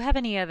 Do you have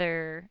any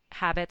other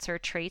habits or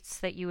traits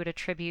that you would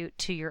attribute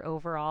to your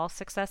overall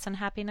success and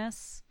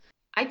happiness?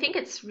 I think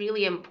it's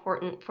really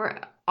important for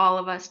all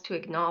of us to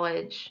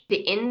acknowledge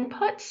the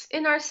inputs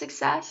in our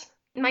success.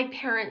 My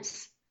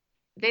parents,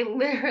 they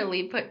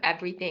literally put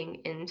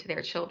everything into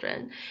their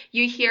children.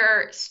 You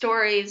hear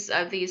stories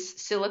of these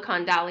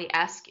Silicon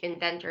Valley-esque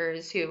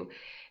inventors who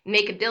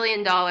make $1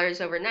 billion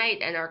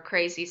overnight and are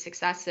crazy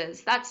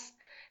successes.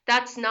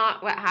 That's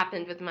not what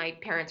happened with my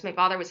parents. My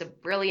father was a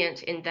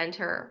brilliant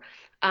inventor,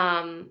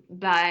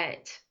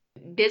 but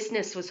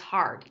business was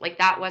hard. Like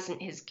that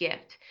wasn't his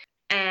gift.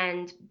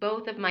 And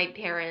both of my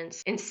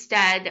parents,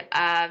 instead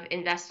of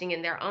investing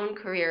in their own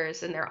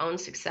careers and their own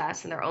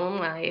success and their own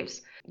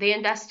lives, they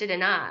invested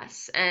in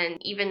us. And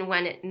even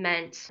when it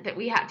meant that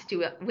we had to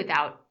do it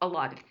without a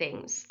lot of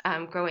things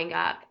growing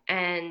up,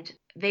 and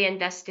they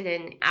invested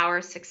in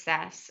our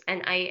success.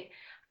 And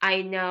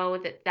I know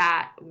that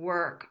that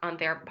work on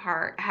their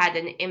part had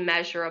an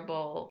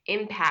immeasurable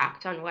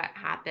impact on what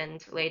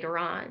happened later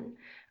on.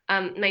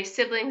 My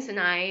siblings and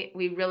I,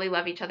 we really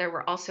love each other.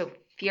 We're also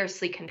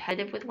fiercely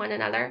competitive with one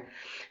another.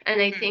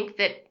 And I think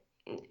that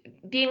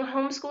being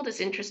homeschooled is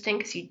interesting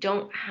because you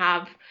don't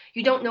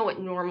know what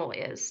normal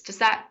is. Does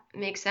that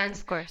make sense?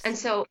 Of course. And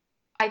so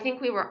I think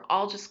we were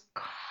all just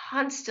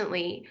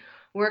constantly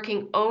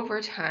working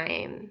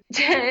overtime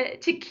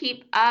to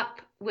keep up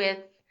with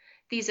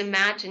these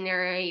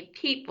imaginary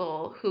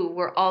people who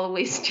were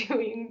always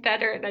doing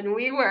better than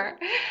we were.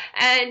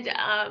 And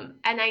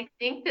I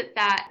think that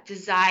that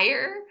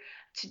desire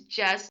to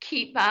just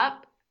keep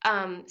up,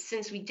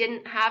 since we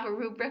didn't have a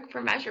rubric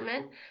for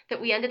measurement,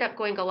 that we ended up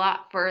going a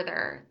lot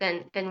further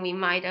than we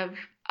might have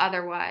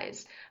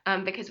otherwise,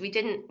 because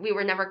we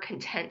were never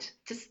content.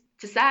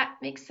 Does that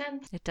make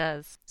sense? It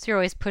does. So you're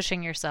always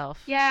pushing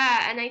yourself.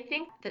 Yeah, and I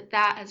think that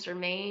that has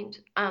remained.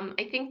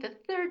 I think the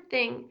third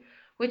thing,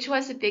 which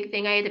was a big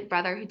thing, I had a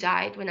brother who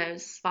died when I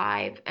was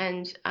 5,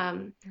 and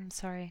I'm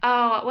sorry.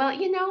 oh,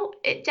 well,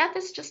 death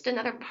is just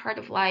another part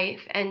of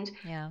life,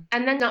 Yeah.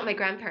 and then not my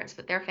grandparents,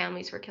 but their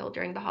families were killed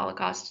during the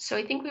Holocaust. So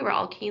I think we were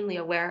all keenly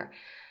aware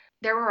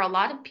there were a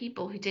lot of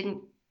people who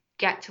didn't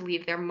get to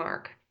leave their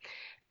mark,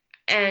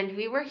 and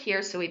we were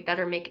here, so we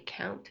better make it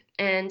count.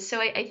 And so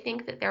I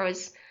think that there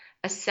was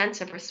a sense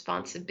of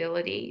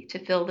responsibility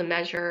to fill the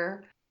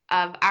measure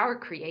of our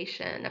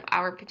creation, of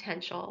our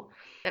potential,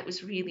 that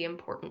was really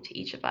important to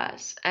each of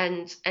us,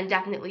 and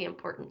definitely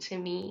important to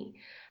me.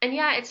 And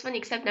yeah, it's funny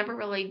because I've never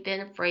really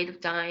been afraid of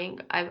dying.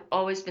 I've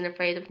always been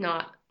afraid of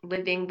not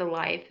living the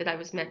life that I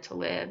was meant to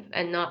live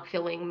and not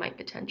filling my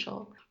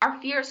potential.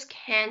 Our fears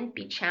can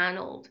be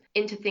channeled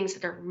into things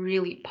that are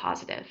really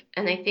positive.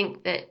 And I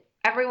think that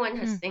everyone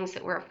has things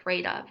that we're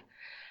afraid of.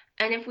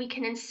 And if we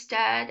can,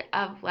 instead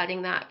of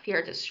letting that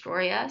fear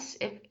destroy us,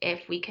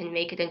 if we can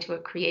make it into a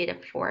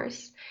creative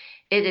force,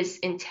 it is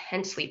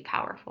intensely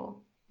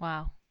powerful.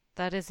 Wow.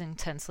 That is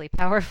intensely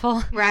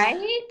powerful.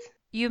 Right?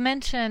 You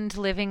mentioned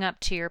living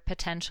up to your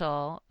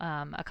potential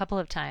a couple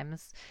of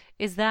times.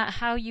 Is that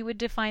how you would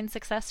define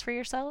success for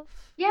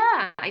yourself?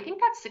 Yeah, I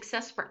think that's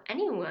success for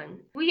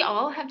anyone. We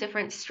all have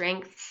different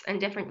strengths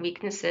and different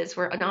weaknesses.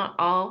 We're not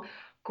all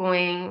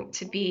going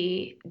to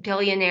be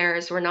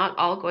billionaires. We're not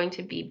all going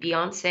to be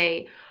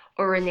Beyonce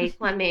or Renee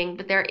Fleming,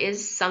 but there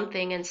is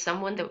something and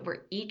someone that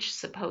we're each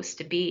supposed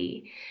to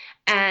be.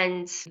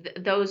 And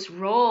those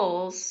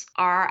roles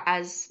are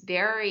as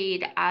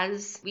varied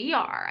as we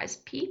are as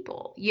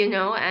people,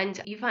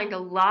 and you find a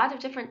lot of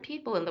different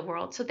people in the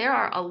world. So there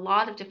are a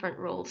lot of different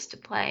roles to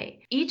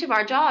play. Each of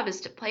our job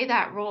is to play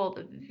that role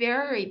the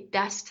very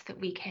best that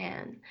we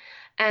can.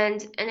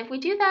 And if we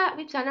do that,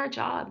 we've done our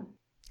job.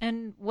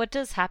 And what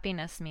does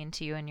happiness mean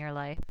to you in your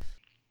life?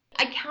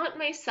 I count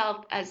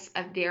myself as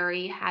a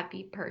very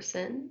happy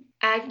person.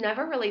 I've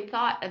never really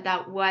thought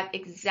about what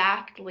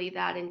exactly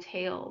that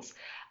entails.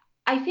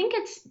 I think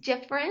it's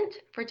different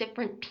for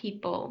different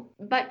people.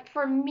 But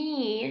for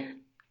me,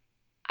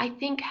 I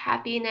think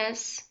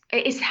happiness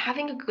is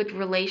having a good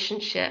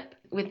relationship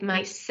with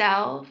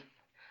myself,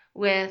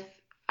 with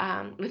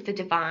with the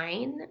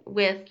divine,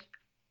 with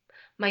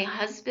my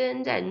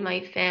husband and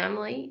my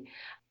family.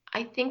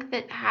 I think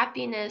that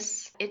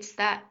happiness, it's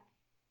that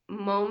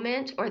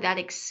moment or that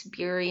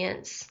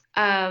experience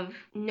of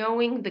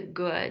knowing the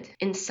good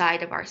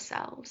inside of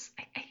ourselves.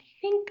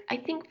 I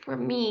think for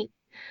me,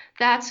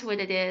 that's what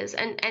it is.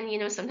 And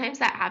sometimes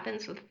that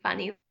happens with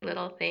funny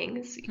little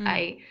things. Hmm.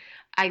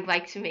 I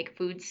like to make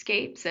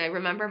foodscapes. I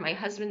remember my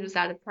husband was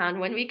out of town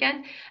one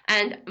weekend,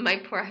 and my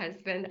poor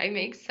husband, I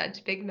make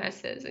such big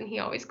messes and he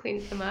always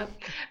cleans them up.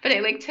 But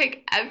I took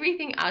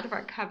everything out of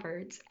our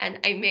cupboards and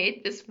I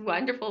made this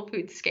wonderful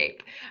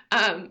foodscape.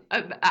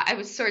 I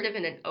was sort of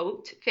in an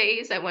oat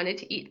phase. I wanted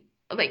to eat,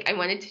 I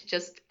wanted to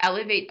just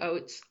elevate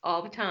oats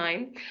all the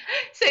time.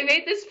 So I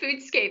made this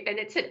foodscape and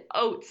it said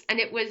oats and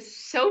it was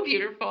so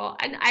beautiful.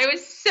 And I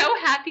was so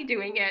happy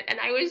doing it. And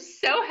I was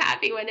so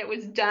happy when it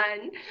was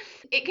done.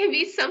 It can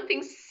be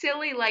something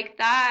silly like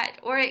that,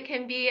 or it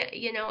can be,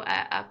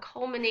 a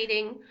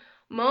culminating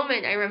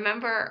moment. I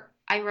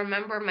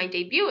remember my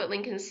debut at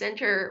Lincoln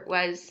Center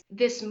was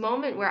this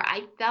moment where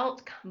I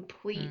felt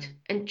complete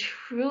and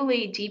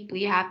truly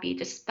deeply happy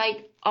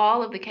despite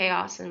all of the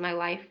chaos in my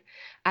life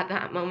at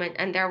that moment.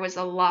 And there was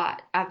a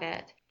lot of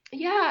it.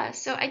 Yeah,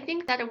 so I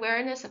think that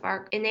awareness of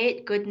our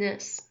innate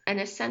goodness and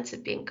a sense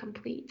of being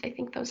complete, I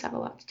think those have a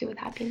lot to do with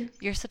happiness.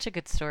 You're such a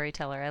good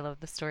storyteller. I love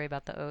the story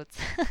about the oats.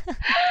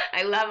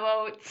 I love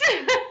oats.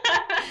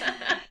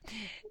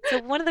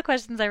 So, one of the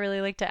questions I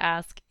really like to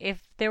ask,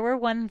 if there were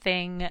one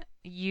thing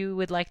you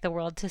would like the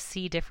world to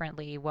see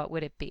differently, what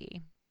would it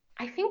be?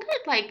 I think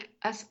I'd like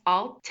us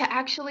all to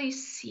actually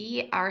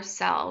see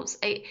ourselves.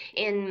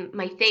 In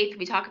my faith,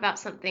 we talk about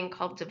something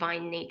called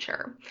divine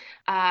nature.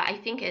 I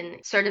think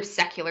in sort of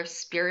secular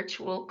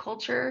spiritual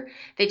culture,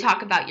 they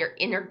talk about your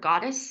inner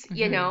goddess,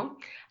 Hmm.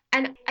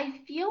 And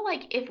I feel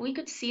like if we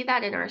could see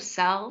that in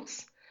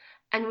ourselves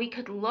and we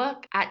could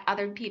look at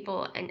other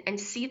people and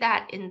see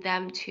that in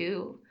them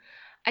too,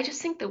 I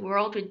just think the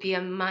world would be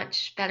a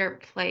much better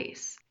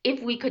place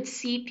if we could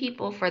see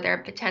people for their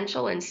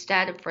potential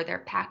instead of for their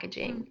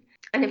packaging.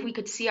 And if we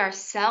could see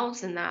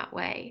ourselves in that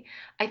way,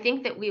 I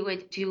think that we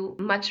would do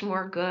much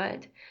more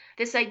good.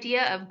 This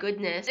idea of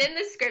goodness in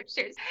the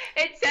scriptures,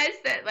 it says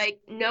that like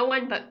no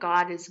one but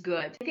God is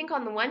good. I think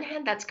on the one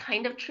hand, that's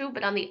kind of true,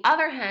 but on the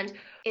other hand,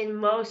 in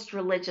most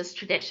religious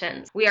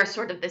traditions, we are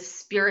sort of this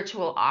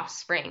spiritual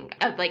offspring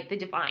of like the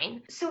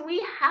divine. So we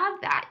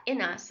have that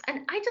in us.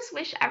 And I just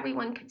wish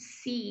everyone could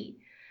see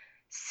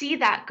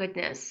that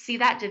goodness, see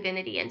that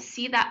divinity, and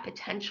see that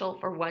potential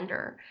for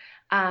wonder.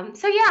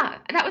 So yeah,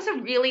 that was a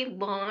really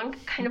long,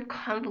 kind of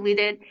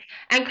convoluted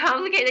and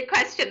complicated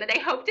question that I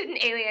hope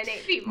didn't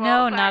alienate people.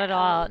 No, But not at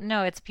all.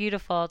 No, it's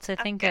beautiful to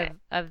think okay.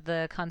 of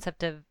the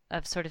concept of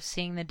sort of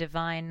seeing the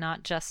divine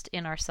not just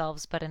in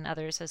ourselves but in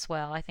others as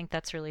well. I think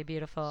that's really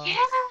beautiful. Yeah,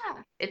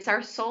 it's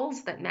our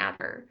souls that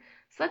matter.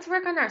 So let's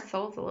work on our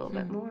souls a little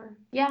bit Hmm. more.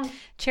 Yeah.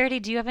 Charity,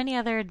 do you have any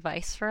other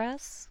advice for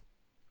us?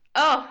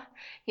 Oh,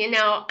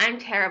 I'm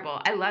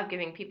terrible. I love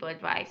giving people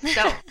advice.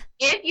 So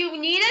if you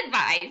need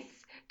advice,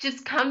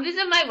 just come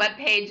visit my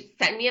webpage,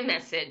 send me a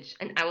message,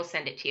 and I will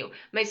send it to you.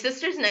 My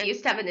sisters and I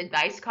used to have an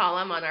advice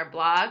column on our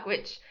blog,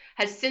 which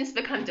has since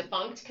become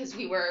defunct because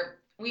we were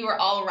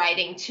all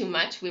writing too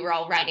much. We were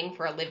all writing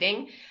for a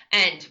living,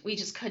 and we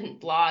just couldn't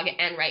blog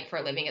and write for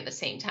a living at the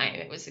same time.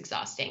 It was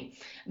exhausting.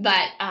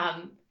 But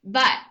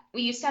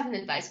we used to have an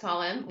advice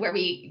column where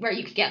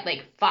you could get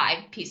like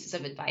 5 pieces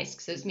of advice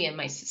because it was me and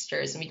my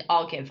sisters, and we'd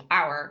all give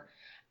our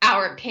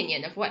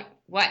opinion of what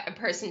a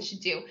person should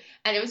do.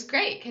 And it was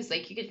great because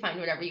like you could find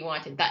whatever you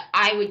wanted. But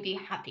I would be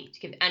happy to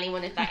give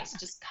anyone advice.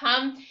 Just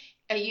come.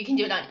 You can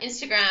do it on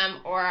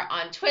Instagram or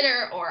on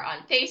Twitter or on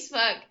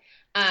Facebook.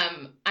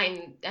 I'm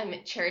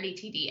at Charity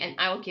TD, and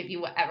I will give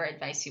you whatever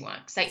advice you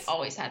want because I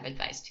always have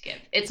advice to give.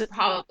 It's So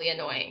probably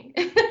annoying.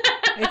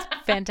 it's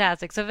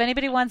fantastic. So if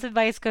anybody wants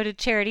advice, go to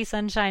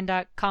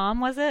charitysunshine.com,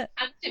 was it?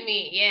 Come to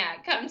me. Yeah,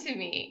 come to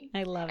me.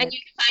 I love And it.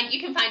 you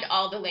can find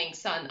all the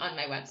links on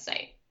my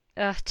website.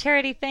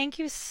 Charity, thank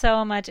you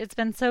so much. It's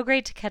been so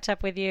great to catch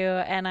up with you,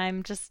 and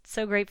I'm just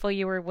so grateful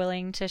you were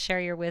willing to share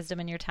your wisdom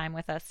and your time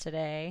with us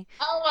today.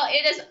 Oh, well,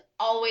 it is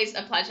always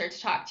a pleasure to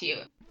talk to you.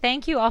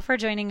 Thank you all for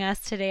joining us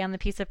today on The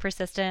Piece of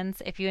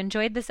Persistence. If you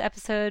enjoyed this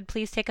episode,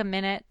 please take a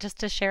minute just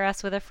to share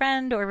us with a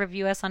friend or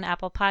review us on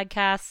Apple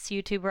Podcasts,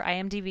 YouTube, or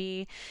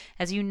IMDb.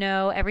 As you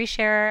know, every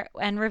share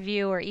and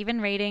review or even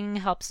rating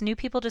helps new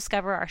people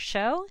discover our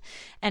show.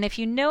 And if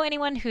you know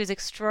anyone who's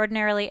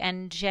extraordinarily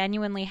and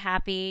genuinely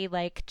happy,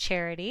 like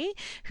Charity,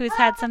 who's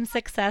had some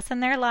success in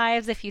their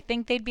lives, if you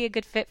think they'd be a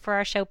good fit for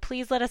our show,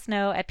 please let us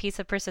know at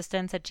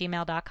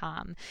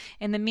pieceofpersistence@gmail.com.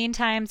 In the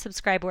meantime,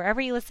 subscribe wherever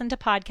you listen to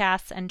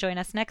podcasts and join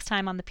us next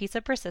time on The Piece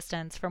of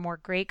Persistence for more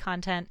great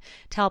content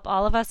to help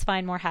all of us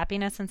find more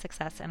happiness and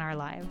success in our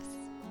lives.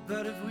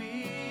 But if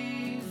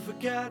we've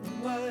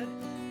forgotten what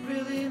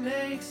really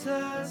makes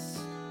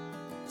us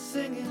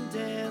sing and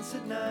dance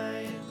at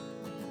night,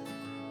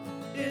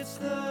 it's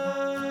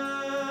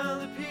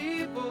the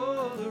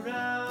people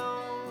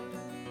around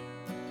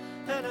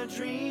and our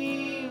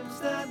dreams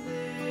that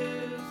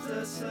lift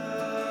us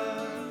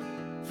up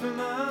from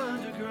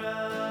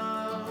underground.